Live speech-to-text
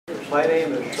My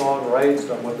name is Sean Wright.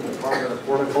 I'm with the Department of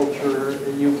Horticulture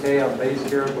in UK. I'm based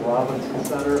here at the Robinson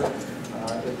Center.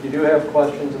 If you do have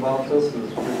questions about this as we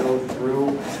go through,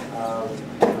 or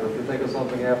if you think of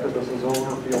something after this is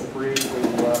over, feel free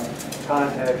to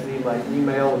contact me. My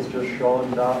email is just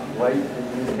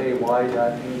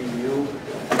sean.wright@uky.edu,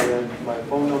 and my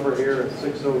phone number here is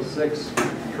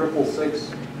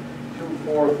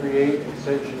 606-666-2438,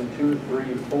 extension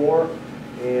 234.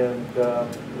 And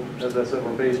as I said,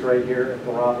 we're based right here at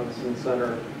the Robinson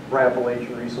Center for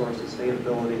Appalachian Resource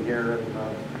Sustainability here in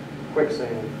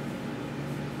Quicksand.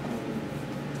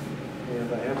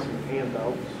 And I have some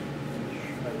handouts, which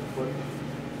I put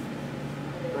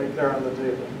right there on the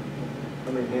table.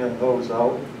 Let me hand those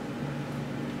out.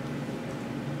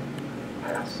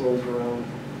 Pass those around.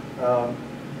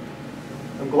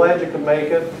 I'm glad you could make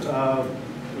it.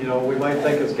 You know, we might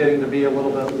think it's getting to be a little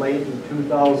bit late in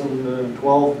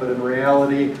 2012, but in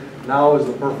reality, now is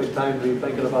the perfect time to be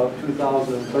thinking about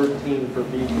 2013 for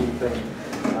beekeeping.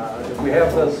 If we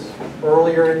have this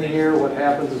earlier in the year, what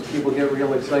happens is people get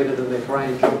real excited and they try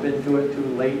and jump into it too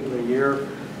late in the year.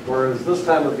 Whereas this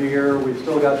time of the year, we've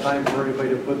still got time for everybody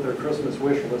to put their Christmas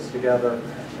wish list together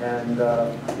and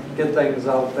get things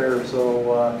out there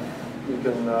so you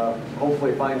can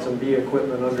hopefully find some bee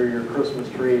equipment under your Christmas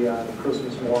tree on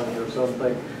Christmas morning or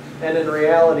something. And in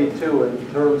reality too, in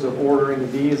terms of ordering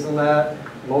bees and that,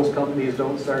 most companies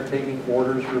don't start taking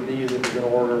orders for bees if you're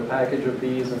going to order a package of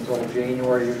bees until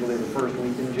January, usually the first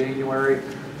week in January.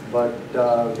 But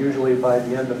usually by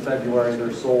the end of February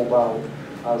they're sold out.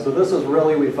 So this is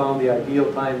really, we found the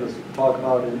ideal time to talk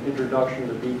about an introduction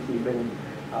to beekeeping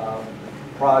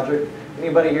project.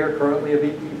 Anybody here currently a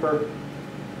beekeeper?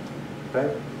 Okay,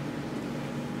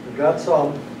 we've got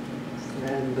some,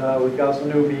 and we've got some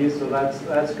newbies, so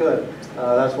that's good.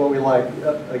 That's what we like.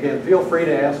 Again, feel free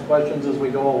to ask questions as we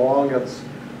go along. It's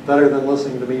better than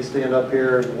listening to me stand up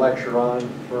here and lecture on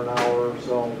for an hour or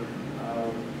so.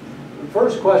 The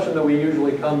first question that we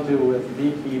usually come to with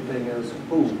beekeeping is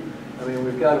who? I mean,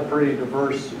 we've got a pretty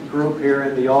diverse group here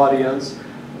in the audience,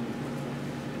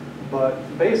 but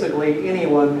basically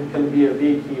anyone can be a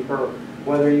beekeeper.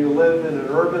 Whether you live in an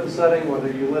urban setting, whether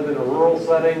you live in a rural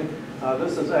setting,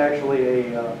 this is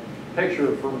actually a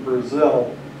picture from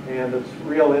Brazil, and it's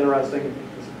real interesting. It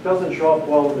doesn't show up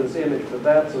well in this image, but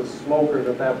that's a smoker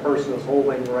that person is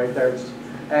holding right there. It's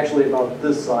actually about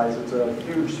this size. It's a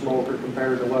huge smoker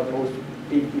compared to what most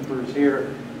beekeepers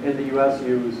here in the U.S.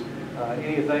 use.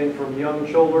 Anything from young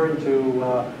children to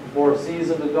more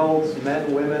seasoned adults,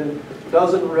 men, women,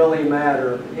 doesn't really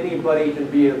matter. Anybody can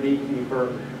be a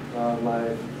beekeeper.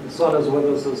 My son is with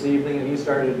us this evening, and he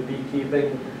started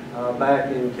beekeeping back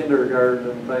in kindergarten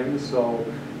and things, so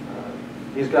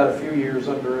he's got a few years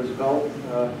under his belt.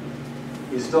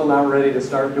 He's still not ready to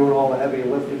start doing all the heavy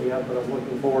lifting yet, but I'm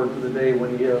looking forward to the day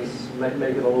when he is, make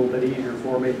it a little bit easier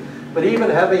for me. But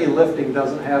even heavy lifting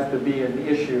doesn't have to be an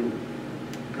issue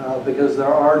because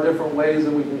there are different ways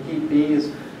that we can keep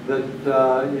bees that,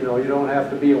 you know, you don't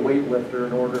have to be a weightlifter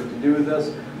in order to do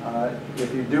this.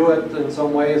 If you do it in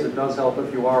some ways, it does help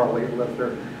if you are a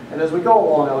weightlifter. And as we go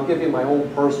along, I'll give you my own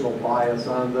personal bias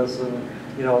on this. And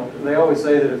you know, they always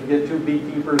say that if you get two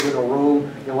beekeepers in a room,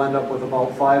 you'll end up with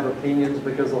about 5 opinions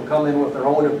because they'll come in with their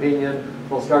own opinion,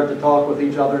 they'll start to talk with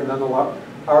each other, and then they'll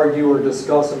argue or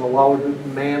discuss in a loud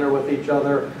manner with each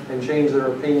other and change their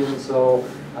opinions. So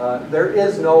there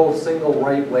is no single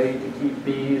right way to keep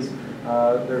bees.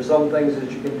 There's some things that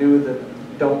you can do that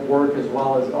don't work as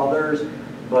well as others.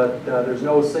 But there's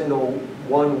no single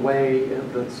one way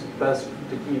that's best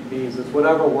to keep bees. It's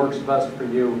whatever works best for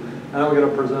you. And I'm going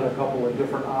to present a couple of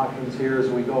different options here as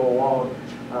we go along.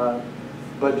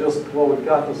 But just, well, we've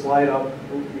got the slide up.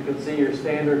 You can see your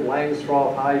standard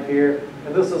Langstroth hive here.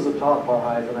 And this is a top bar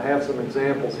hive. And I have some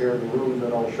examples here in the room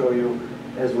that I'll show you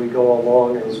as we go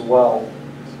along as well.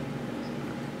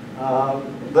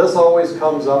 This always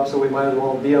comes up, so we might as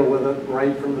well deal with it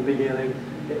right from the beginning.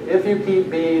 If you keep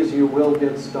bees, you will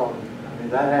get stung. I mean,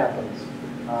 that happens.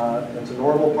 It's a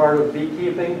normal part of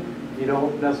beekeeping. You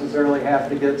don't necessarily have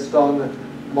to get stung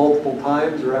multiple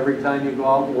times or every time you go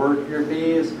out and work your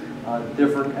bees.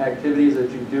 Different activities that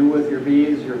you do with your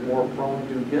bees, you're more prone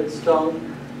to get stung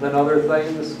than other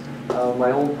things.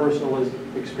 My own personal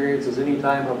experience is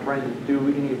anytime I'm trying to do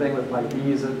anything with my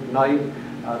bees at night,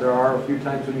 there are a few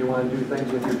times when you want to do things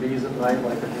with your bees at night,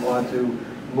 like if you want to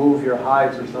move your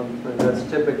hives or something. That's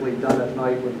typically done at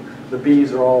night when the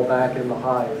bees are all back in the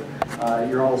hive.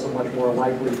 You're also much more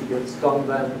likely to get stung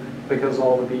then because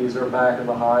all the bees are back in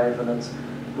the hive, and it's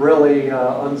really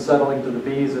unsettling to the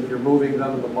bees if you're moving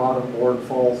them and the bottom board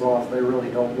falls off. They really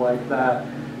don't like that.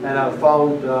 And I've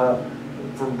found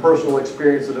from personal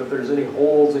experience that if there's any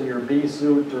holes in your bee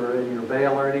suit or in your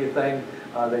veil or anything,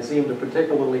 they seem to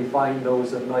particularly find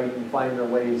those at night and find their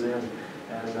ways in.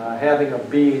 And having a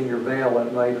bee in your veil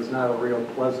at night is not a real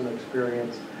pleasant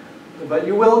experience. But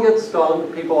you will get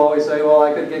stung. People always say, well,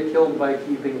 I could get killed by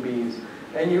keeping bees.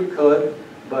 And you could,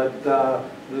 but the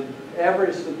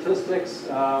average statistics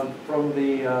from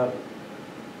the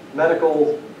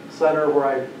medical center where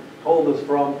I told this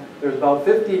from, there's about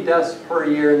 50 deaths per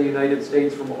year in the United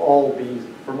States from all bees,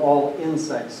 from all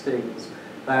insect stings.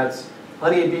 That's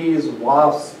honeybees,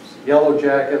 wasps, yellow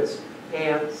jackets,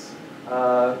 ants,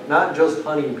 not just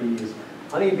honeybees.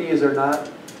 Honeybees are not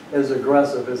as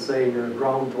aggressive as, say, your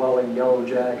ground-dwelling yellow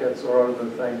jackets or other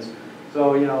things.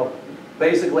 So, you know,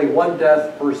 basically 1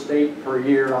 death per state per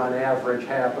year on average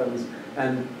happens,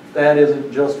 and that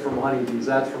isn't just from honeybees,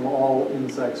 that's from all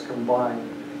insects combined.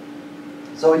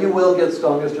 So you will get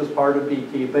stung, it's just part of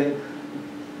beekeeping,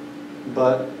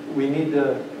 but we need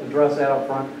to address that up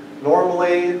front.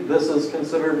 Normally, this is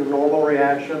considered a normal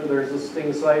reaction. There's a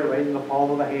sting site right in the palm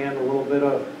of the hand, a little bit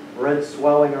of red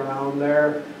swelling around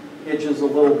there, itches a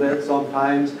little bit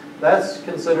sometimes. That's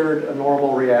considered a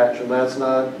normal reaction. That's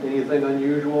not anything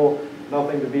unusual,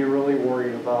 nothing to be really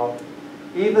worried about.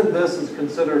 Even this is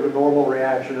considered a normal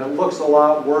reaction. It looks a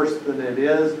lot worse than it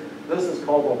is. This is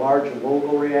called a large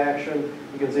local reaction.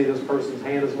 You can see this person's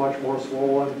hand is much more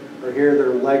swollen, or here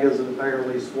their leg is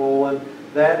entirely swollen.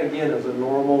 That, again, is a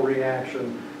normal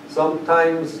reaction.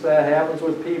 Sometimes that happens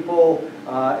with people.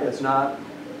 It's not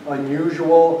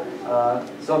unusual.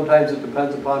 Sometimes it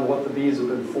depends upon what the bees have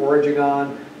been foraging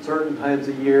on. Certain times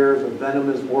of year, the venom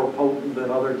is more potent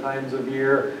than other times of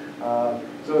year.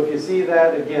 So if you see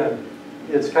that, again,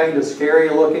 it's kind of scary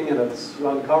looking and it's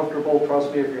uncomfortable.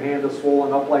 Trust me, if your hand is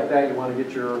swollen up like that, you want to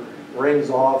get your rings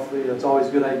off. It's always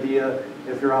a good idea,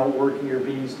 if you're out working your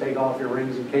bees, take off your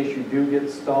rings in case you do get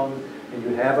stung and you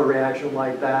have a reaction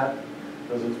like that,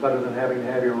 because it's better than having to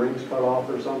have your rings cut off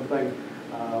or something.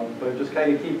 But just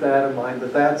kind of keep that in mind,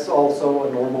 that that's also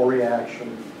a normal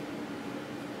reaction.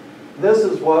 This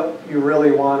is what you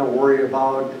really want to worry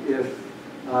about if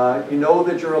you know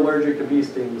that you're allergic to bee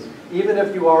stings. Even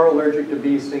if you are allergic to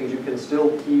bee stings, you can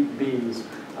still keep bees.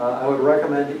 I would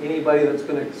recommend anybody that's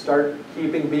going to start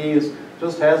keeping bees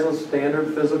just has a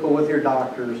standard physical with your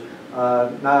doctors.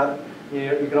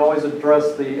 You can always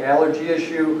address the allergy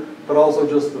issue, but also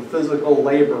just the physical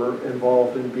labor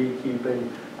involved in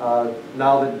beekeeping.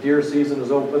 Now that deer season is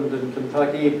opened in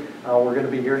Kentucky, we're going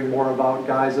to be hearing more about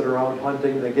guys that are out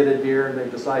hunting. They get a deer and they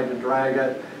decide to drag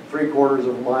it 3/4 of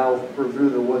a mile through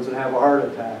the woods and have a heart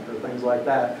attack or things like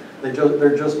that.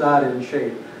 They're just not in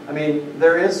shape. I mean,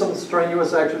 there is some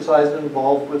strenuous exercise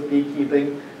involved with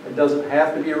beekeeping. It doesn't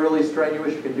have to be really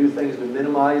strenuous. You can do things to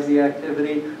minimize the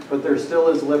activity, but there still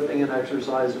is lifting and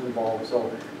exercise involved. So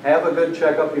have a good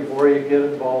checkup before you get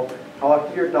involved. Talk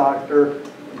to your doctor.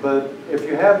 But if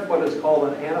you have what is called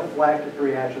an anaphylactic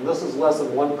reaction, this is less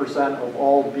than 1% of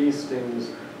all bee stings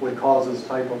would cause this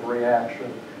type of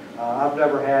reaction. I've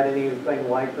never had anything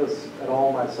like this at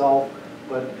all myself,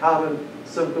 but common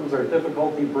symptoms are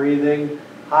difficulty breathing,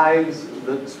 hives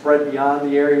that spread beyond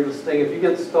the area of the sting. If you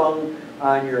get stung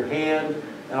on your hand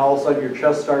and all of a sudden your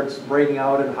chest starts breaking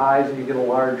out in hives and you get a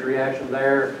large reaction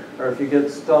there, or if you get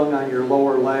stung on your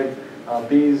lower leg,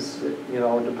 bees, you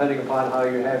know, depending upon how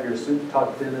you have your suit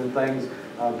tucked in and things,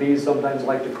 bees sometimes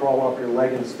like to crawl up your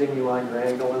leg and sting you on your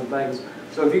ankle and things.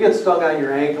 So if you get stung on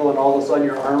your ankle and all of a sudden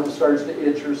your arm starts to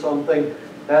itch or something,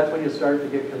 that's when you start to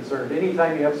get concerned.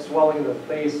 Anytime you have swelling of the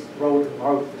face, throat,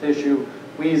 mouth tissue,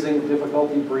 wheezing,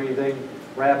 difficulty breathing,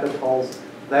 rapid pulse,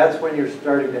 that's when you're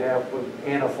starting to have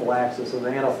anaphylaxis, an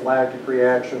anaphylactic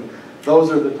reaction. Those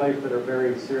are the type that are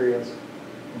very serious.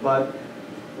 But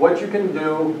what you can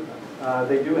do,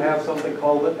 they do have something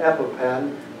called an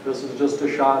EpiPen. This is just a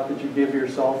shot that you give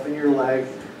yourself in your leg,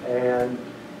 and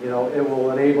you know, it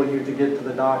will enable you to get to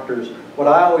the doctors. What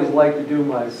I always like to do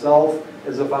myself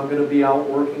is if I'm going to be out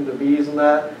working the bees and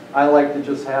that, I like to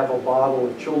just have a bottle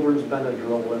of children's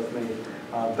Benadryl with me.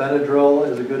 Benadryl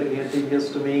is a good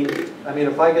antihistamine. I mean,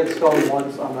 if I get stung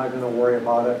once, I'm not going to worry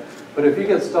about it. But if you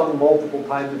get stung multiple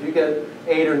times, if you get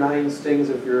 8 or 9 stings,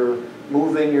 if you're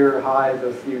moving your hive,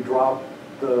 if you drop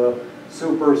the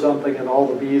soup or something and all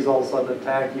the bees all of a sudden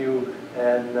attack you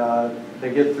and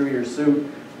they get through your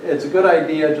suit, it's a good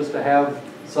idea just to have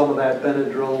some of that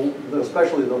Benadryl,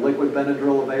 especially the liquid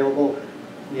Benadryl available.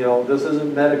 You know, this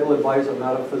isn't medical advice, I'm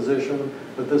not a physician,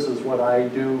 but this is what I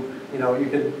do. You know,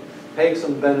 you can take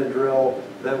some Benadryl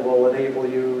that will enable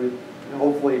you,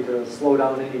 hopefully, to slow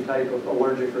down any type of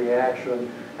allergic reaction.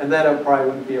 And then it probably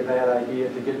wouldn't be a bad idea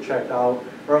to get checked out,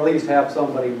 or at least have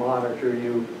somebody monitor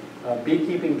you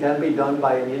Beekeeping can be done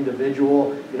by an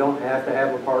individual. You don't have to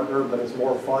have a partner, but it's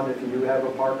more fun if you do have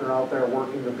a partner out there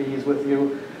working the bees with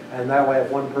you. And that way, if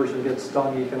one person gets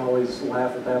stung, you can always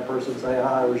laugh at that person and say,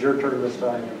 it was your turn this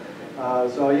time.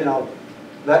 So, you know,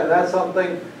 that's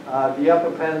something. The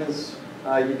EpiPens,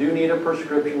 you do need a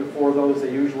prescription for those.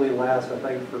 They usually last, I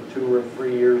think, for 2 or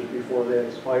 3 years before they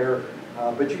expire.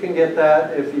 But you can get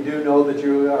that if you do know that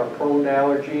you are prone to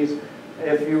allergies.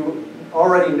 If you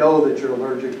already know that you're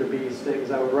allergic to bee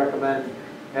stings, I would recommend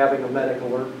having a medical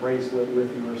alert bracelet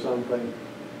with you or something.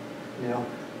 You know,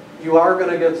 you are going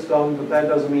to get stung, but that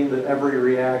doesn't mean that every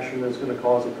reaction is going to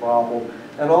cause a problem.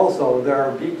 And also, there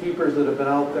are beekeepers that have been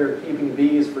out there keeping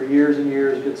bees for years and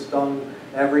years, get stung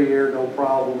every year, no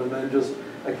problem, and then just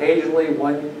occasionally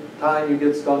one time you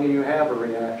get stung and you have a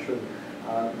reaction.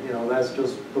 You know, that's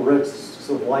just the risks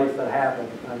of life that happen.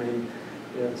 I mean,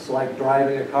 it's like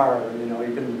driving a car. You know,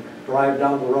 you can drive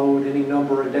down the road any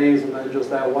number of days, and then just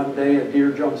that one day a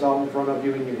deer jumps out in front of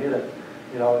you and you hit it.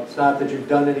 You know, it's not that you've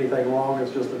done anything wrong,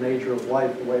 it's just the nature of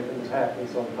life, the way things happen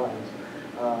sometimes.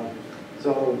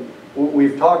 So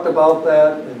we've talked about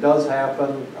that. It does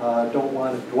happen. Don't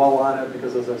want to dwell on it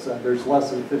because, as I said, there's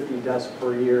less than 50 deaths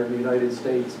per year in the United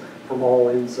States from all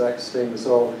insect stings,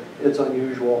 so it's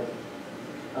unusual.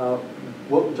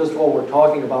 Just while we're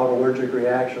talking about allergic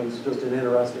reactions, just an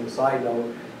interesting side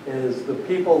note is the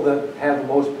people that have the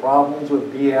most problems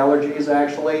with bee allergies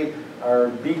actually are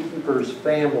beekeepers'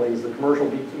 families, the commercial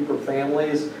beekeeper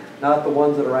families, not the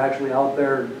ones that are actually out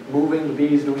there moving the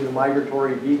bees, doing the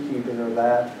migratory beekeeping or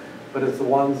that, but it's the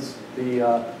ones,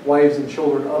 the wives and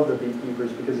children of the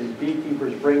beekeepers, because these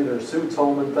beekeepers bring their suits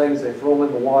home and things, they throw them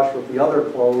in the wash with the other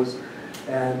clothes,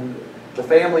 and the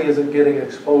family isn't getting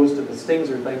exposed to the stings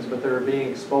or things, but they're being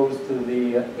exposed to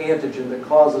the antigen that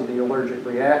causes the allergic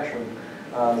reaction.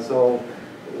 So,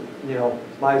 you know,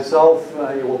 myself,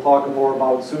 we'll talk more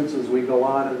about suits as we go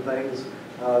on and things.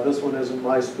 This one isn't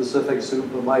my specific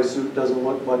suit, but my suit doesn't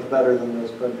look much better than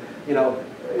this. But, you know,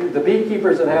 the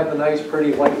beekeepers that have the nice,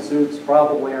 pretty white suits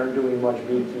probably aren't doing much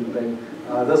beekeeping.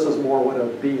 This is more what a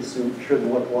bee suit should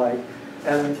look like.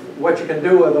 And what you can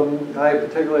do with them, I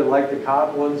particularly like the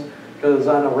cotton ones, because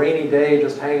on a rainy day,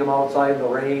 just hang them outside in the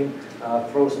rain,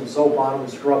 throw some soap on them,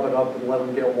 scrub it up, and let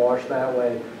them get washed that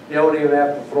way. You don't even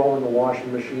have to throw them in the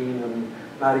washing machine and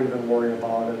not even worry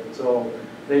about it. So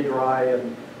they dry,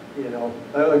 and you know,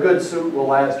 a good suit will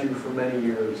last you for many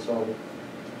years. So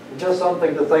just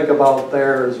something to think about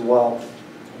there as well.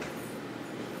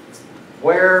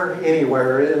 Where,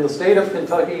 anywhere, in the state of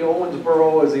Kentucky,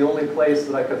 Owensboro is the only place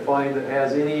that I could find that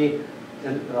has any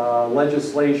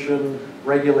legislation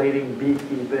regulating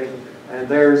beekeeping, and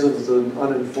theirs is an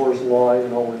unenforced law in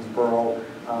Owensboro.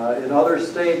 In other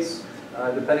states,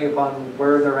 depending upon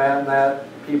where they're at in that,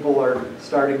 people are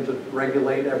starting to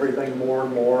regulate everything more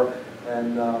and more,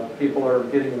 and people are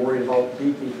getting worried about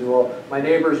beekeeping. Well, my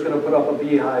neighbor's going to put up a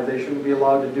beehive, they shouldn't be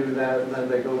allowed to do that, and then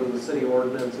they go to the city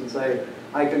ordinance and say,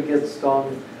 I could get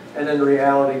stung. And in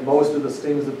reality, most of the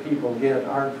stings that people get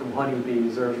aren't from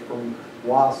honeybees, they're from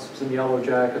wasps and yellow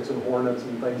jackets and hornets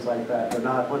and things like that. They're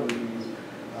not honeybees.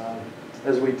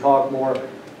 As we talk more,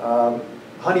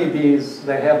 honeybees,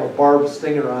 they have a barbed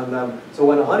stinger on them. So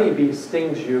when a honeybee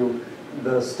stings you,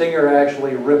 the stinger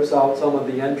actually rips out some of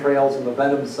the entrails in the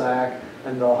venom sac,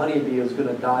 and the honeybee is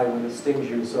going to die when it stings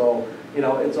you. So, you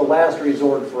know, it's a last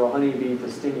resort for a honeybee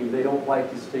to sting you. They don't like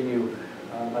to sting you.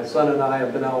 My son and I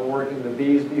have been out working the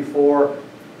bees before,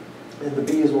 and the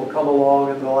bees will come along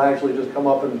and they'll actually just come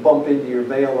up and bump into your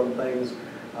veil and things.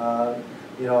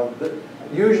 You know,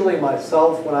 usually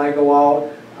myself, when I go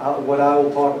out, what I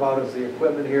will talk about is the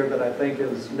equipment here that I think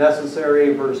is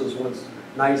necessary versus what's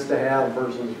nice to have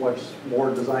versus what's more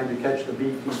designed to catch the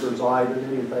beekeeper's eye than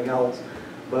anything else.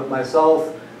 But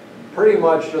myself, pretty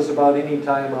much just about any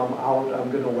time I'm out,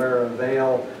 I'm going to wear a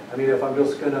veil. I mean, if I'm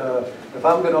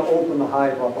gonna open the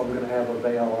hive up, I'm gonna have a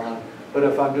veil on. But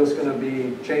if I'm just gonna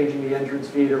be changing the entrance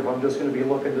feed, or if I'm just gonna be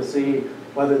looking to see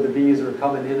whether the bees are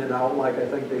coming in and out like I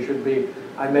think they should be,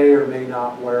 I may or may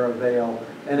not wear a veil.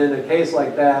 And in a case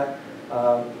like that,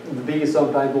 the bees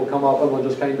sometimes will come up and they'll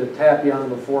just kind of tap you on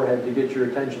the forehead to get your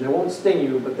attention. They won't sting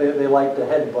you, but they like to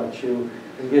headbutt you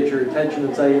and get your attention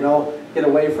and say, you know, get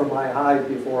away from my hive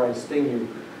before I sting you.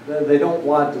 They don't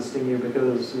want to sting you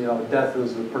because, you know, death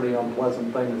is a pretty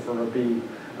unpleasant thing for a bee.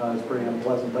 It's a pretty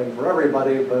unpleasant thing for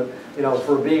everybody, but, you know,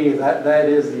 for a bee, that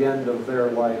is the end of their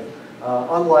life.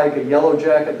 Unlike a yellow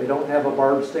jacket, they don't have a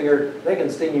barbed stinger. They can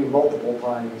sting you multiple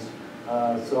times.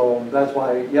 So that's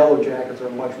why yellow jackets are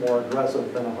much more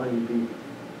aggressive than a honeybee.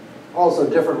 Also,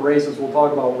 different races. We'll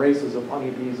talk about races of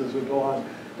honeybees as we go on.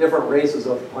 different races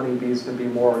of honeybees can be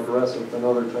more aggressive than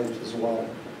other types as well.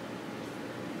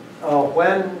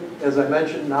 As I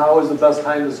mentioned, now is the best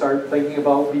time to start thinking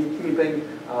about beekeeping,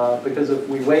 because if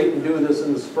we wait and do this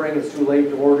in the spring, it's too late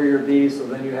to order your bees, so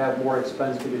then you have more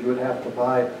expense because you would have to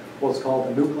buy what's called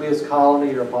the nucleus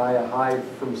colony or buy a hive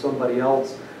from somebody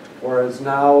else. Whereas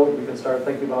now you can start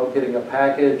thinking about getting a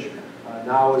package.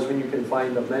 Now is when you can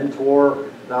find a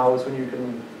mentor. Now is when you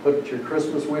can put your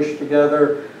Christmas wish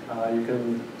together. You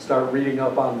can start reading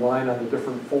up online on the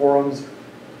different forums.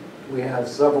 We have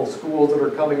several schools that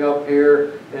are coming up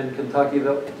here in Kentucky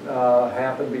that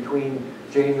happen between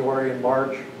January and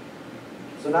March.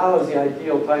 So now is the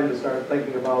ideal time to start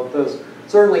thinking about this.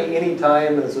 Certainly any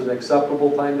time is an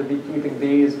acceptable time to be keeping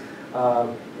bees.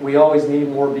 We always need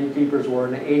more beekeepers. We're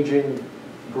an aging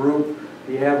group.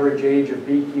 The average age of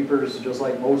beekeepers, just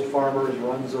like most farmers,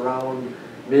 runs around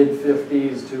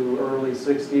mid-50s to early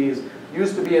 60s.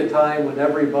 Used to be a time when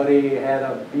everybody had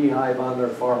a beehive on their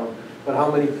farm, but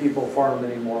how many people farm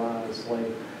anymore, honestly?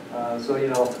 So, you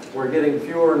know, we're getting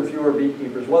fewer and fewer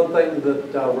beekeepers. One thing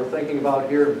that we're thinking about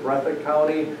here in Breathitt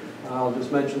County, I'll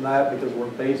just mention that because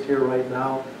we're based here right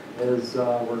now, is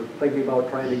we're thinking about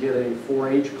trying to get a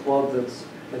 4-H club that's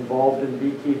involved in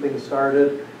beekeeping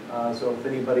started. So if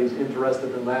anybody's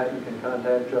interested in that, you can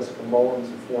contact Jessica Mullins,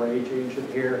 a 4-H agent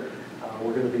here.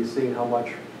 We're going to be seeing how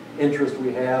much interest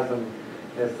we have, and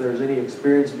if there's any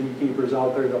experienced beekeepers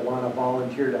out there that want to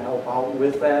volunteer to help out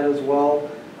with that as well.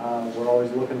 We're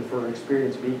always looking for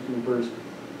experienced beekeepers,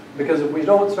 because if we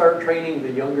don't start training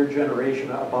the younger generation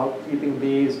about keeping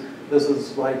bees, this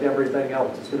is like everything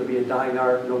else. It's going to be a dying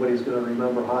art. Nobody's going to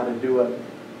remember how to do it.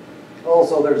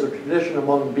 Also, there's a tradition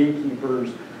among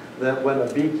beekeepers that when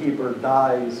a beekeeper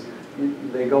dies,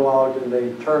 they go out and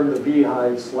they turn the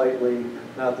beehive slightly,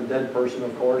 not the dead person,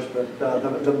 of course, but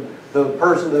the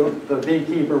person that the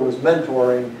beekeeper was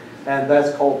mentoring, and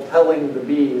that's called telling the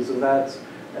bees, and that's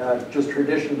just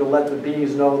tradition to let the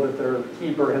bees know that their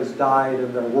keeper has died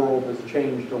and their world has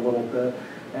changed a little bit.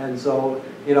 And so,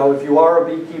 you know, if you are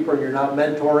a beekeeper and you're not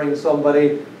mentoring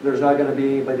somebody, there's not going to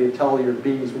be anybody to tell your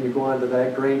bees when you go onto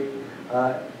that great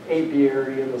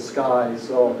apiary in the sky.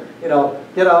 So, you know,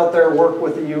 get out there, work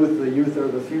with the youth. The youth are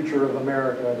the future of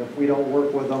America, and if we don't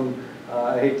work with them,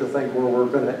 I hate to think where we're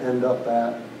going to end up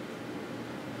at.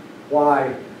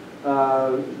 Why?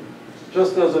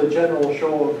 Just as a general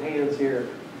show of hands here,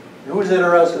 who's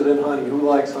interested in honey? Who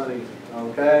likes honey?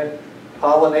 Okay.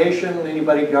 Pollination,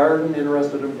 anybody garden,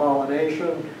 interested in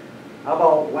pollination? How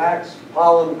about wax,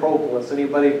 pollen, propolis?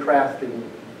 Anybody crafting?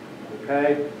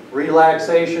 Okay.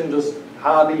 Relaxation, just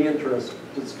hobby interest.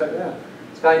 It's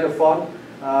kind of fun.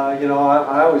 You know,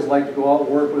 I always like to go out and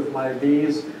work with my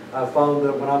bees. I found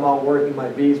that when I'm out working my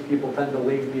bees, people tend to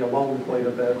leave me alone quite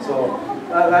a bit. So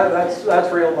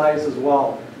that's real nice as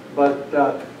well. But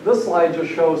this slide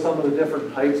just shows some of the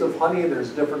different types of honey.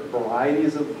 There's different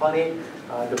varieties of honey,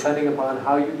 depending upon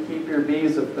how you keep your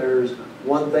bees. If there's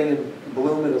one thing in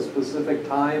bloom at a specific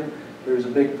time, there's a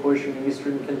big push in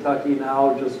eastern Kentucky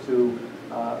now just to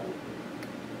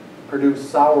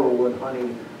produce sourwood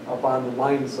honey up on the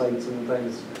mine sites and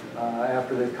things.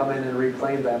 After they've come in and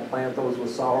reclaimed that, plant those with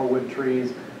sourwood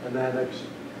trees, and then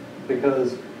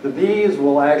because the bees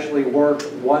will actually work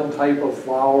one type of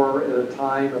flower at a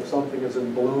time if something is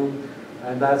in bloom,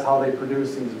 and that's how they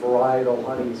produce these varietal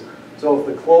honeys. So if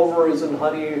the clover is in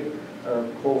honey,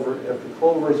 or if the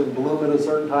clover is in bloom at a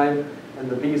certain time, and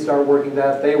the bees start working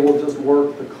that, they will just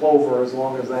work the clover as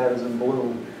long as that is in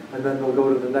bloom, and then they'll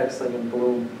go to the next thing in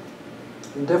bloom.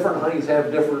 And different honeys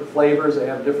have different flavors, they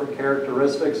have different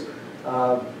characteristics.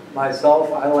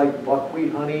 Myself, I like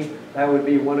buckwheat honey. That would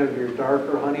be one of your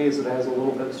darker honeys. It has a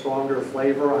little bit stronger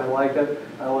flavor. I like it.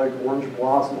 I like orange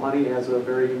blossom honey. It has a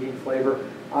very unique flavor.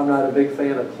 I'm not a big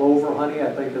fan of clover honey.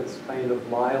 I think it's kind of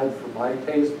mild for my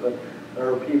taste, but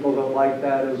there are people that like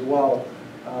that as well.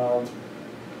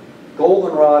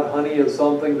 Goldenrod honey is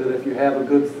something that if you have a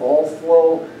good fall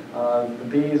flow, the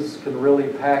bees can really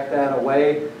pack that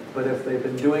away. But if they've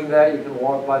been doing that, you can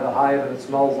walk by the hive and it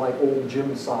smells like old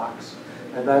gym socks.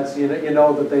 And that's, you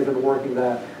know that they've been working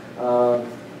that.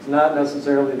 It's not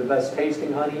necessarily the best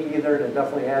tasting honey either, and it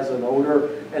definitely has an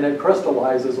odor, and it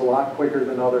crystallizes a lot quicker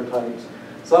than other types.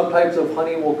 Some types of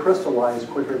honey will crystallize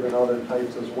quicker than other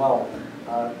types as well.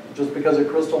 Just because it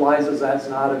crystallizes, that's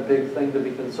not a big thing to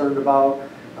be concerned about.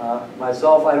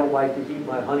 Myself, I don't like to heat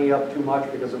my honey up too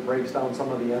much because it breaks down some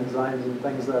of the enzymes and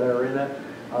things that are in it.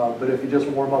 But if you just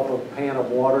warm up a pan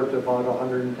of water to about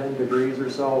 110 degrees or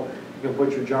so, you can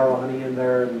put your jar of honey in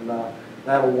there, and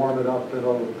that'll warm it up.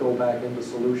 It'll go back into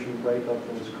solution, break up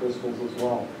those crystals as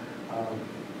well.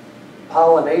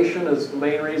 Pollination is the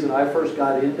main reason I first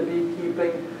got into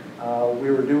beekeeping. We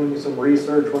were doing some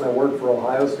research when I worked for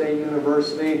Ohio State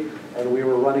University, and we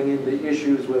were running into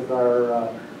issues with our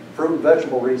fruit and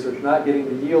vegetable research, not getting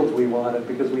the yields we wanted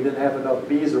because we didn't have enough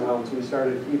bees around, so we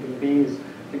started keeping bees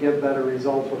to get better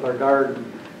results with our garden.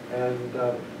 And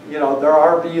you know, there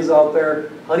are bees out there.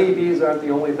 Honeybees aren't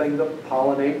the only thing that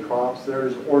pollinate crops.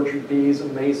 There's orchard bees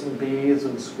and mason bees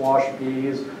and squash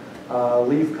bees,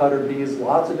 leaf cutter bees.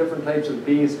 Lots of different types of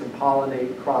bees can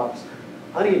pollinate crops.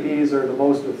 Honeybees are the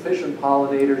most efficient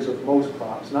pollinators of most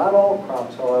crops. Not all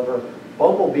crops, however.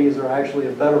 Bumblebees are actually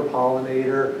a better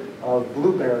pollinator of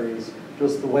blueberries.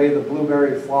 Just the way the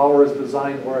blueberry flower is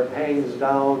designed where it hangs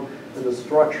down and the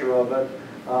structure of it.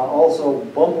 Also,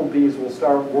 bumblebees will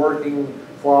start working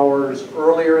flowers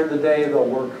earlier in the day. They'll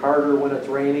work harder when it's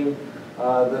raining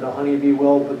than a honeybee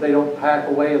will, but they don't pack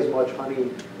away as much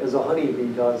honey as a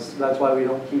honeybee does. That's why we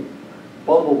don't keep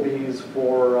bumblebees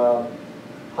for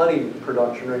honey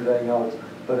production or anything else.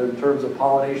 But in terms of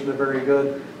pollination, they're very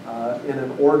good. In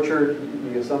an orchard,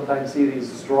 you can sometimes see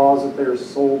these straws that they're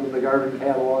sold in the garden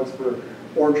catalogs for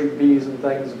orchard bees and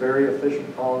things, very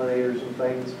efficient pollinators and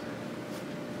things.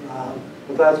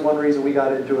 But that's one reason we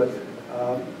got into it.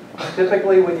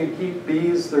 Typically when you keep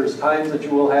bees, there's times that you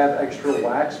will have extra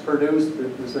wax produced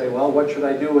that you say, well, what should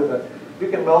I do with it? You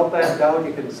can melt that down,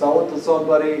 you can sell it to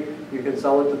somebody, you can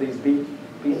sell it to these bee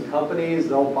companies.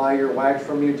 They'll buy your wax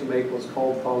from you to make what's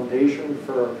called foundation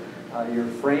for your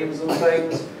frames and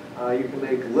things. You can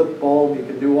make lip balm, you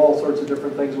can do all sorts of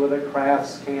different things with it,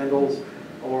 crafts, candles,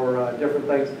 or different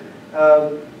things.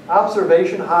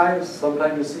 Observation hives,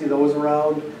 sometimes you see those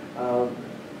around.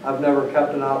 I've never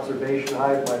kept an observation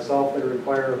hive myself. They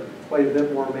require quite a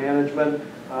bit more management,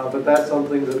 but that's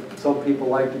something that some people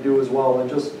like to do as well. And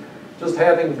just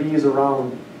having bees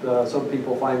around, some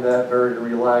people find that very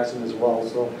relaxing as well.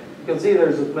 So you can see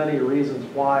there's as many reasons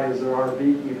why as there are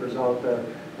beekeepers out there,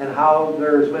 and how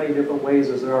there's many different ways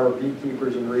as there are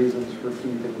beekeepers and reasons for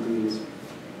keeping bees.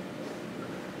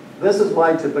 This is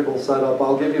my typical setup.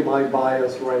 I'll give you my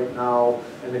bias right now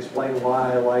and explain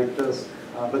why I like this.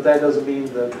 But that doesn't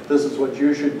mean that this is what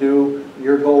you should do.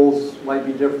 Your goals might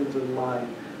be different than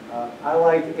mine. I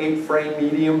like 8-frame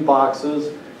medium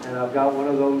boxes, and I've got one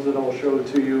of those that I'll show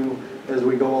to you as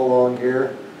we go along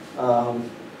here.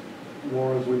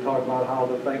 More as we talk about how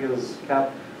the thing is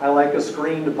kept. I like a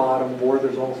screened bottom board.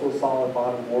 There's also solid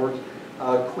bottom boards.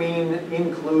 Queen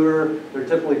includer, they're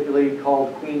typically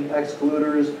called queen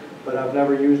excluders, but I've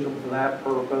never used them for that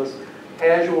purpose.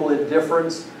 Casual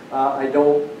indifference. I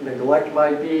don't neglect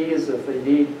my bees. If they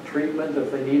need treatment,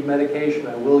 if they need medication,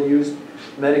 I will use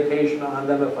medication on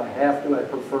them if I have to. I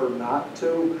prefer not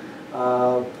to.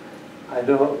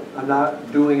 I'm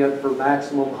not doing it for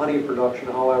maximum honey production,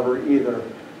 however, either.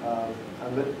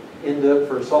 I'm into it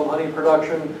for some honey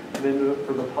production. I'm into it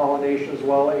for the pollination as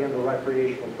well and the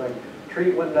recreational thing.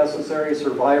 Treat when necessary,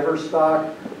 survivor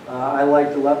stock. I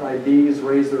like to let my bees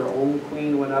raise their own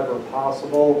queen whenever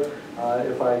possible.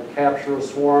 If I capture a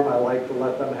swarm, I like to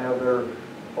let them have their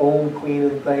own queen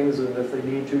and things, and if they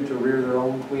need to rear their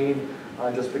own queen,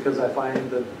 just because I find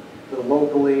that the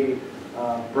locally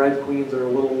bred queens are a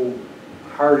little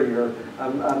hardier.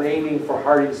 I'm aiming for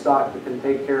hardy stock that can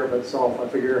take care of itself. I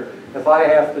figure if I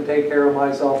have to take care of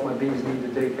myself, my bees need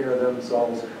to take care of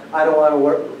themselves. I don't want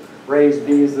to raise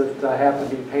bees that have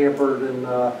to be pampered and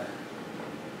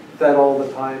fed all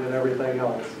the time and everything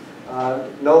else.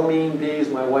 No mean bees.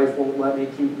 My wife won't let me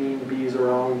keep mean bees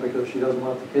around because she doesn't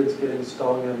want the kids getting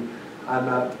stung, and I'm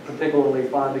not particularly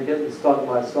fond of getting stung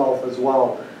myself as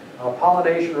well.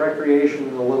 Pollination, recreation,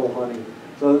 and a little honey.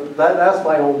 So that's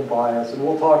my own bias, and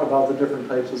we'll talk about the different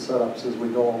types of setups as we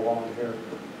go along here.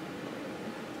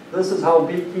 This is how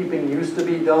beekeeping used to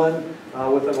be done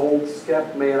with an old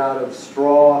skep made out of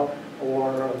straw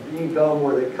or bee gum,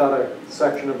 where they cut a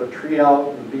section of a tree out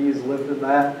and the bees lived in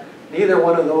that. Neither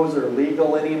one of those are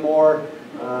legal anymore.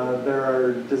 There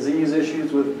are disease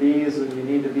issues with bees, and you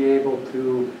need to be able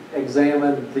to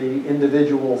examine the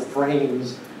individual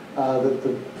frames that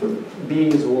the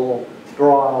bees will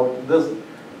draw out.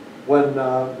 When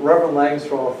Reverend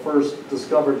Langstroth first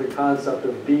discovered the concept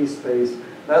of bee space,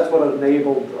 that's what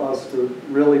enabled us to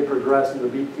really progress in the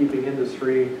beekeeping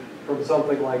industry from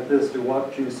something like this to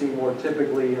what you see more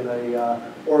typically in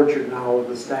a orchard now with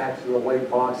the stacks of the white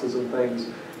boxes and things.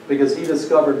 Because he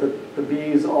discovered that the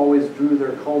bees always drew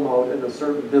their comb out in a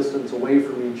certain distance away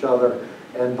from each other.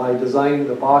 And by designing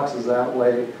the boxes that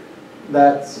way,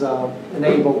 that's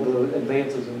enabled the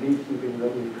advances in beekeeping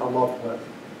that we've come up with.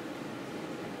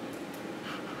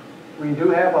 We do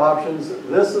have options.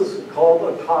 This is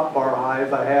called a top bar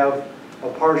hive. I have a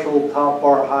partial top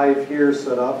bar hive here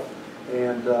set up,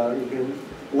 and you can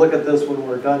look at this when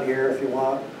we're done here if you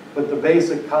want. But the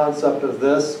basic concept of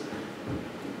this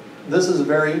is a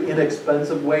very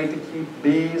inexpensive way to keep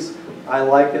bees. I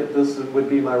like it. This would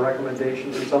be my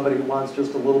recommendation to somebody who wants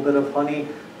just a little bit of honey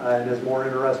and is more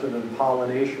interested in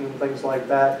pollination and things like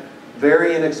that.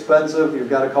 Very inexpensive. You've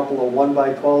got a couple of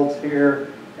 1x12s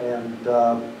here and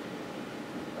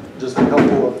just a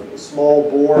couple of small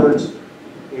boards.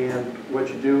 And what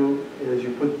you do is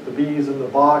you put the bees in the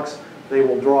box. They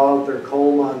will draw out their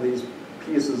comb on these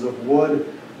pieces of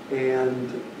wood,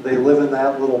 and they live in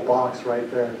that little box right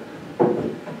there.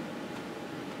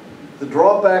 The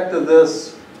drawback to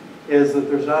this is that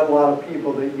there's not a lot of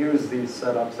people that use these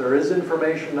setups. There is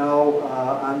information now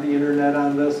on the internet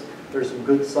on this. There's some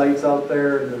good sites out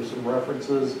there, and there's some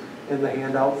references in the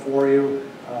handout for you.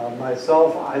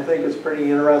 Myself, I think it's pretty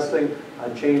interesting. I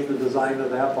changed the design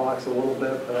of that box a little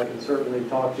bit, but I can certainly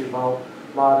talk to you about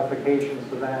modifications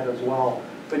to that as well.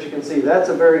 But you can see that's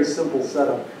a very simple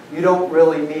setup. You don't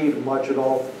really need much at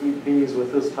all to keep bees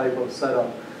with this type of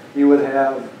setup. You would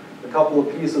have a couple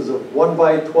of pieces of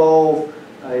 1x12,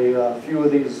 a few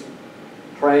of these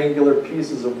triangular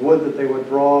pieces of wood that they would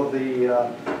draw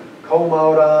the comb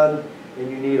out on,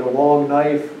 and you need a long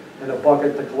knife and a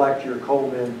bucket to collect your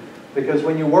comb in. Because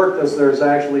when you work this, there's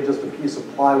actually just a piece of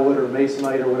plywood or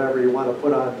masonite or whatever you want to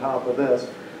put on top of this.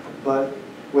 But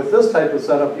with this type of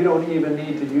setup, you don't even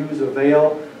need to use a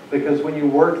veil, because when you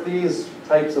work these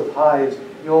types of hives,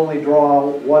 you only draw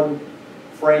out one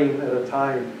frame at a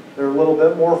time. They're a little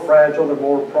bit more fragile, they're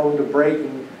more prone to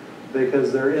breaking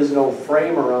because there is no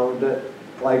frame around it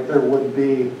like there would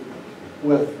be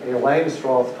with a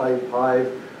Langstroth type hive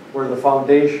where the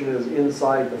foundation is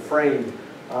inside the frame.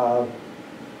 The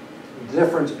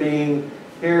difference being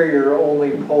here you're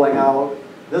only pulling out,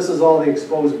 this is all the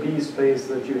exposed bee space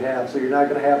that you have, so you're not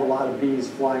going to have a lot of bees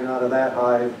flying out of that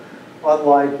hive,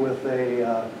 unlike with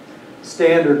a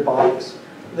standard box.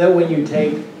 Then when you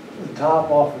take the top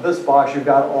off of this box, you've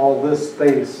got all this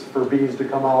space for bees to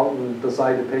come out and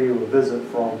decide to pay you a visit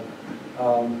from.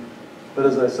 But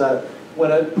as I said,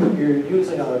 when you're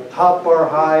using a top bar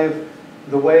hive,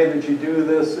 the way that you do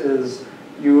this is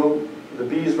the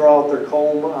bees draw out their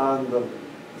comb on the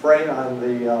frame, on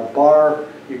the bar.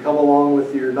 You come along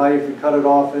with your knife, you cut it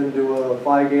off into a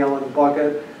 5-gallon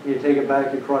bucket, you take it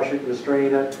back, you crush it, you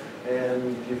strain it,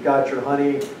 and you've got your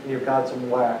honey and you've got some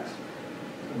wax.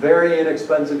 Very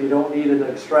inexpensive. You don't need an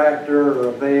extractor or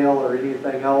a veil or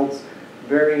anything else.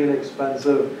 Very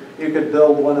inexpensive. You could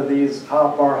build one of these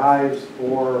top bar hives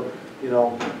for,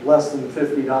 less than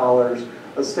 $50.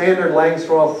 A standard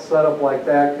Langstroth setup like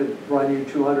that could run you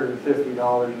 $250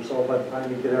 or so by the time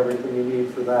you get everything you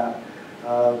need for that.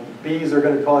 Bees are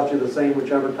going to cost you the same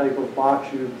whichever type of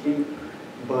box you keep,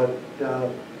 but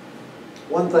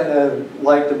one thing I'd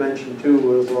like to mention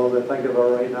too, as well as I think of it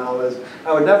right now, is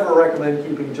I would never recommend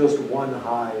keeping just one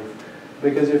hive,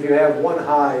 because if you have one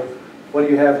hive, what do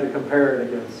you have to compare it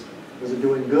against? Is it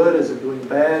doing good? Is it doing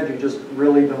bad? You just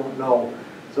really don't know.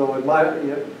 So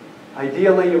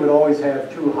ideally, you would always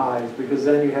have two hives, because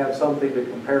then you have something to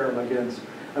compare them against.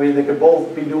 I mean, they could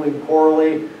both be doing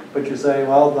poorly, but you say,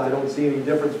 well, I don't see any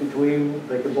difference between them.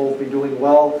 They could both be doing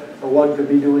well, or one could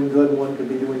be doing good and one could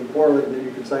be doing poorly. And then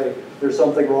you could say there's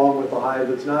something wrong with the hive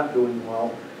that's not doing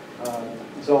well.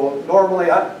 So normally,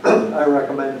 I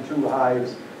recommend two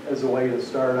hives as a way to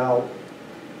start out.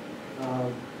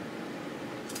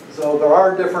 So there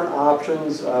are different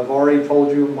options. I've already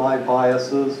told you my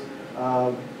biases.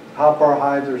 Top bar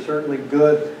hives are certainly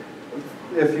good.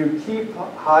 If you keep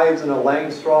hives in a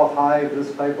Langstroth hive,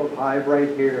 this type of hive right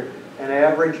here, an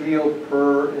average yield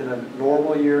in a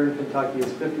normal year in Kentucky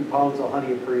is 50 pounds of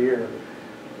honey per year.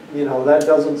 That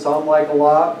doesn't sound like a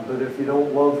lot, but if you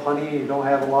don't love honey, you don't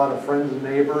have a lot of friends and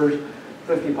neighbors,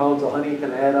 50 pounds of honey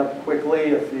can add up quickly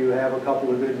if you have a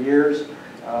couple of good years.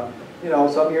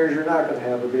 Some years you're not going to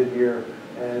have a good year,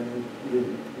 and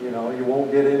you won't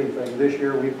get anything. This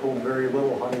year we pulled very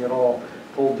little honey at all.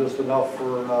 Pulled just enough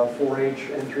for 4-H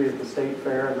entry at the state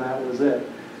fair, and that was it.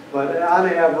 But on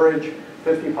average,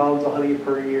 50 pounds of honey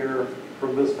per year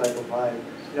from this type of hive.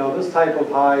 This type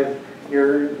of hive,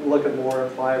 you're looking more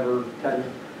at 5 or 10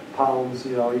 pounds.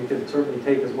 You can certainly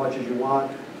take as much as you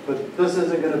want, but this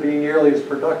isn't going to be nearly as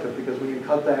productive, because when you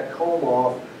cut that comb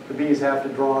off, the bees have to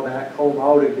draw that comb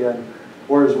out again.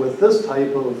 Whereas with this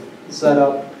type of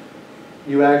setup,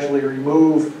 you actually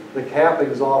remove the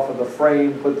cappings off of the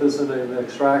frame, put this in an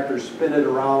extractor, spin it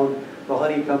around, the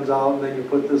honey comes out, and then you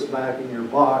put this back in your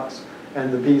box,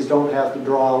 and the bees don't have to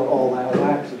draw out all that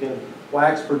wax again.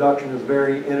 Wax production is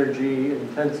very energy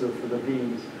intensive for the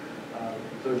bees.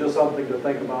 So just something to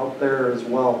think about there as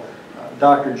well.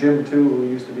 Dr. Jim Tu, who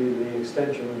used to be the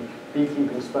extension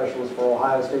beekeeping specialist for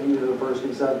Ohio State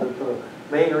University, said that the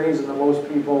main reason that most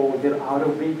people get out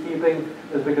of beekeeping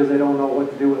is because they don't know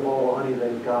what to do with all the honey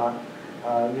they've got.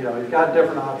 You know, you've got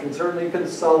different options. Certainly you can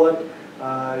sell it.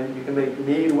 You can make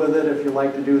mead with it if you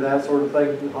like to do that sort of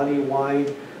thing, honey, wine.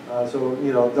 So,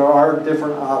 you know, there are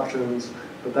different options,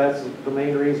 but that's the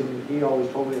main reason he always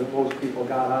told me that most people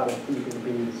got out of keeping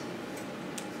bees.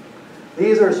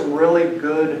 These are some really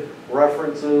good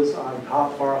references on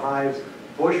top bar hives.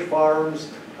 Bush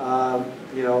Farms,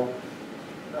 you know,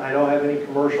 I don't have any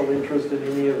commercial interest in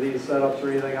any of these setups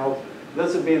or anything else.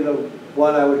 This would be the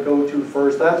one I would go to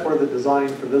first. That's where the design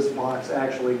for this box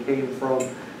actually came from.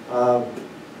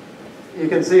 You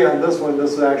can see on this one,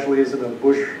 this actually isn't a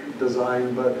Bush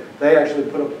design, but they actually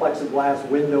put a plexiglass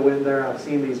window in there. I've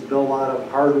seen these built out of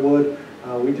hardwood.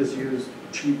 We just use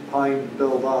cheap pine to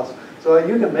build us. So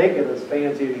you can make it as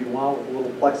fancy as you want with a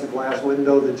little plexiglass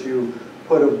window that you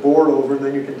put a board over, and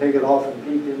then you can take it off and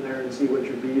peek in there and see what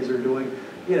your bees are doing.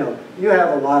 You know, you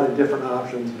have a lot of different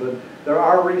options, but there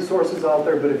are resources out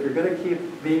there. But if you're going to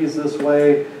keep bees this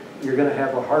way, you're going to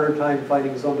have a harder time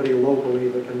finding somebody locally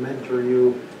that can mentor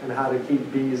you and how to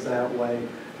keep bees that way.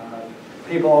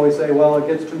 People always say, well, it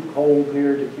gets too cold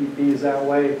here to keep bees that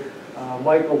way.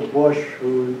 Michael Bush,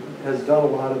 who has done a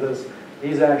lot of this,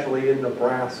 he's actually in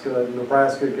Nebraska.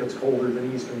 Nebraska gets colder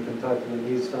than eastern Kentucky, and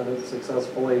he's done it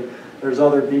successfully. There's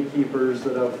other beekeepers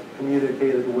that I've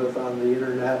communicated with on the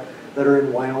internet that are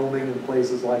in Wyoming and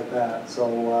places like that.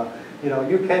 So, you know,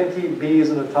 you can keep bees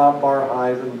in a top bar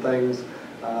hive and things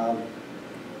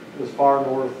as far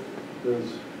north as,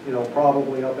 you know,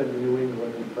 probably up into New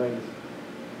England and things.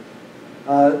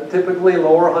 Typically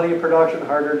lower honey production,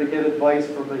 harder to get advice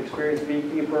from experienced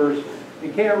beekeepers.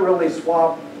 You can't really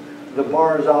swap the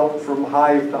bars out from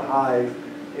hive to hive.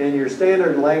 In your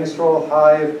standard Langstroth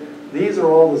hive, these are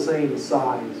all the same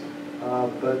size.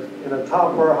 But in a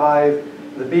top bar hive,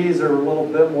 the bees are a little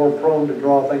bit more prone to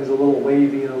draw things a little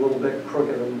wavy and a little bit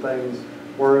crooked and things.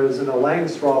 Whereas in a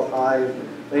Langstroth hive,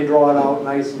 they draw it out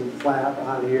nice and flat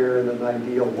on here in an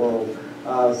ideal world.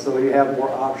 So you have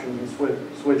more options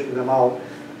in switching them out.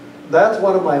 That's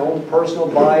one of my own personal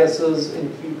biases in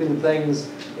keeping things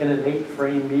in an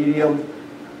 8-frame medium,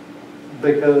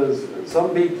 because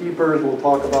some beekeepers will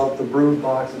talk about the brood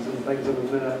boxes and things in a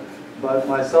minute, but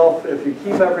myself, if you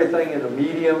keep everything in a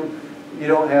medium, you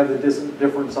don't have the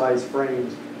different size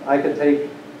frames. I could take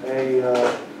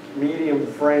a medium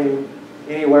frame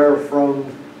anywhere from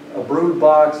a brood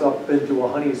box up into a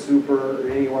honey super or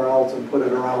anywhere else and put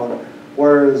it around.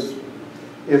 Whereas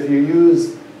if you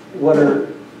use what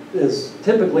is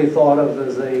typically thought of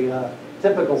as a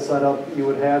typical setup, you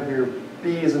would have your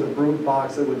bees in a brood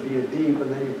box that would be a deep, and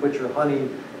then you put your honey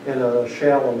in a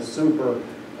shallow super.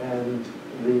 And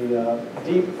the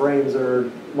deep frames are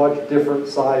much different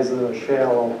size than a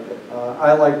shallow.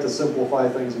 I like to simplify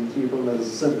things and keep them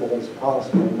as simple as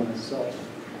possible myself.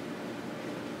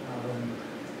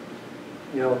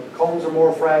 You know, combs are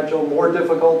more fragile, more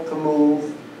difficult to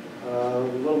move, a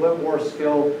little bit more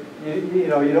skill. You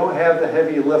know, you don't have the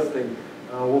heavy lifting.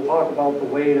 We'll talk about the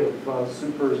weight of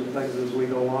supers and things as we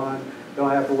go on. You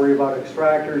don't have to worry about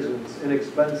extractors, it's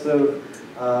inexpensive.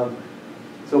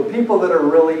 So people that are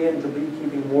really into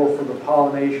beekeeping more for the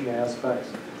pollination aspects,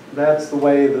 that's the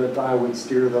way that I would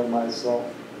steer them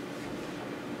myself.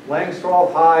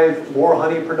 Langstroth hive, more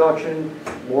honey production,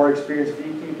 more experienced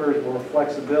beekeepers, more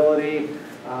flexibility.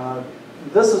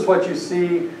 This is what you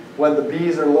see when the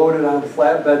bees are loaded on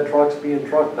flatbed trucks being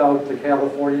trucked out to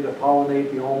California to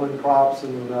pollinate the almond crops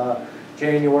in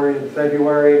January and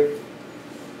February.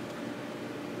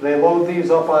 They load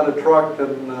these up on a truck,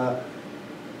 and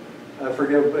I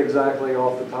forget exactly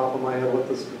off the top of my head what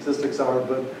the statistics are,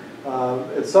 but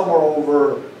it's somewhere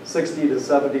over 60 to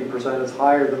 70%. It's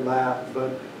higher than that,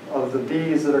 but of the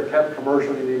bees that are kept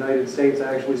commercially in the United States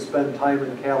actually spend time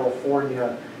in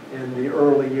California in the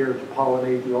early year to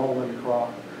pollinate the almond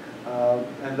crop.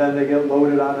 And then they get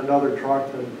loaded on another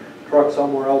truck and trucked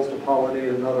somewhere else to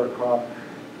pollinate another crop.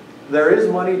 There is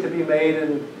money to be made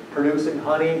in producing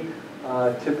honey.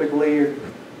 Typically,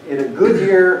 in a good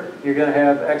year, you're going to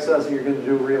have excess and you're going to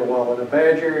do real well. In a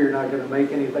bad year, you're not going to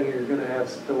make anything, you're going to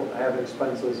still have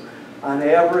expenses. On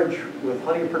average, with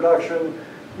honey production,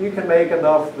 you can make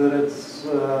enough that it's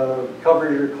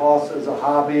covers your costs as a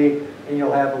hobby, and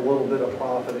you'll have a little bit of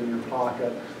profit in your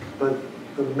pocket. But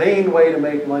the main way to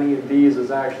make money in bees is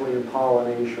actually in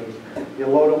pollination. You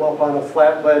load them up on a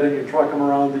flatbed and you truck them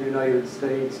around the United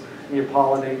States, and you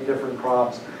pollinate different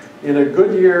crops. In a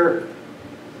good year,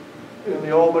 in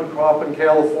the almond crop in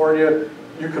California,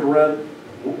 you could rent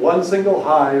one single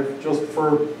hive, just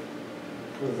for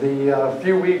the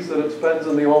few weeks that it spends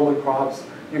in the almond crops,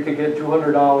 you could get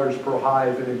 $200 per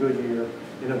hive in a good year.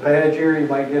 In a bad year, you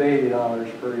might get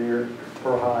 $80 per year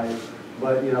per hive.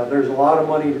 But you know, there's a lot of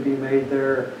money to be made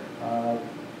there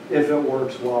if it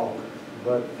works well.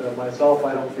 But myself,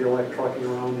 I don't feel like trucking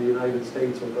around the United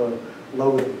States with a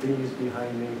load of bees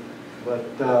behind me. But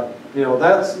you know,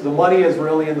 the money is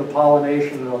really in the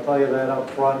pollination, and I'll tell you that up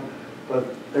front.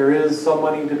 But there is some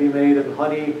money to be made in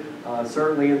honey,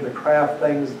 certainly in the craft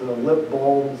things, the lip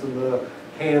balms and the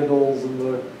candles and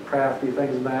the crafty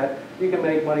things and that. You can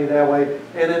make money that way.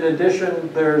 And in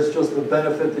addition, there's just the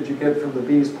benefit that you get from the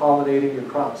bees pollinating your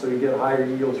crop, so you get higher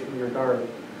yields from your garden.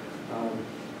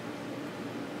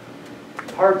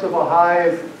 Parts of a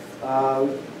hive,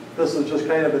 this is just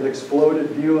kind of an exploded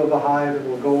view of a hive, and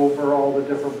we'll go over all the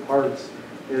different parts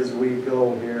as we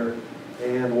go here.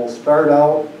 And we'll start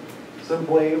out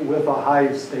simply with a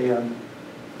hive stand.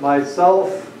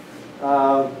 Myself,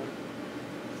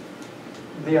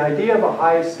 the idea of a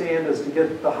hive stand is to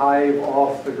get the hive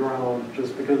off the ground,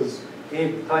 just because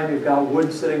any time you've got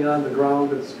wood sitting on the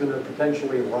ground, it's going to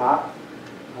potentially rot.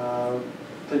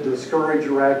 To discourage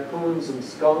raccoons and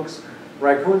skunks.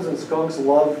 Raccoons and skunks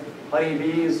love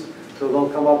honeybees, so they'll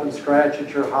come up and scratch at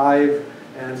your hive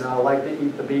and like to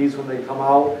eat the bees when they come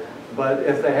out. But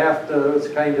if they have to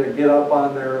kind of get up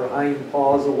on their hind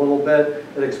paws a little bit,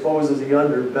 it exposes the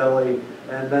underbelly,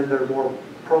 and then they're more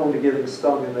prone to getting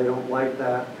stung, and they don't like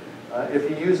that. If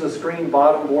you use a screen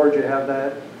bottom board, you have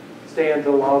that stand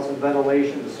to allow some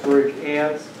ventilation to discourage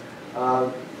ants.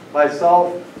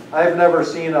 Myself, I've never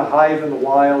seen a hive in the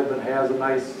wild that has a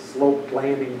nice sloped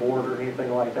landing board or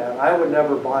anything like that. I would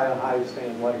never buy a hive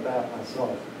stand like that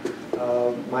myself.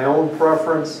 My own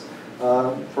preference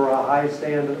for a hive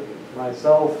stand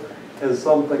myself is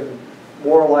something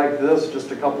more like this,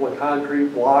 just a couple of concrete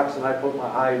blocks, and I put my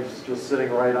hives just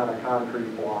sitting right on a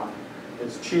concrete block.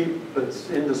 It's cheap, it's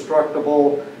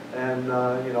indestructible, and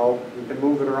you know, you can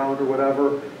move it around or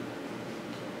whatever.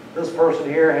 This person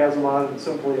here has them on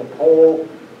simply a pole.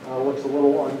 Looks a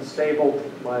little unstable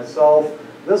to myself.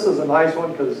 This is a nice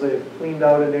one because they've cleaned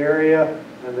out an area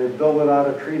and they built it out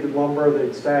of treated lumber.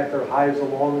 They'd stack their hives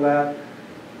along that.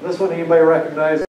 This one, anybody recognize?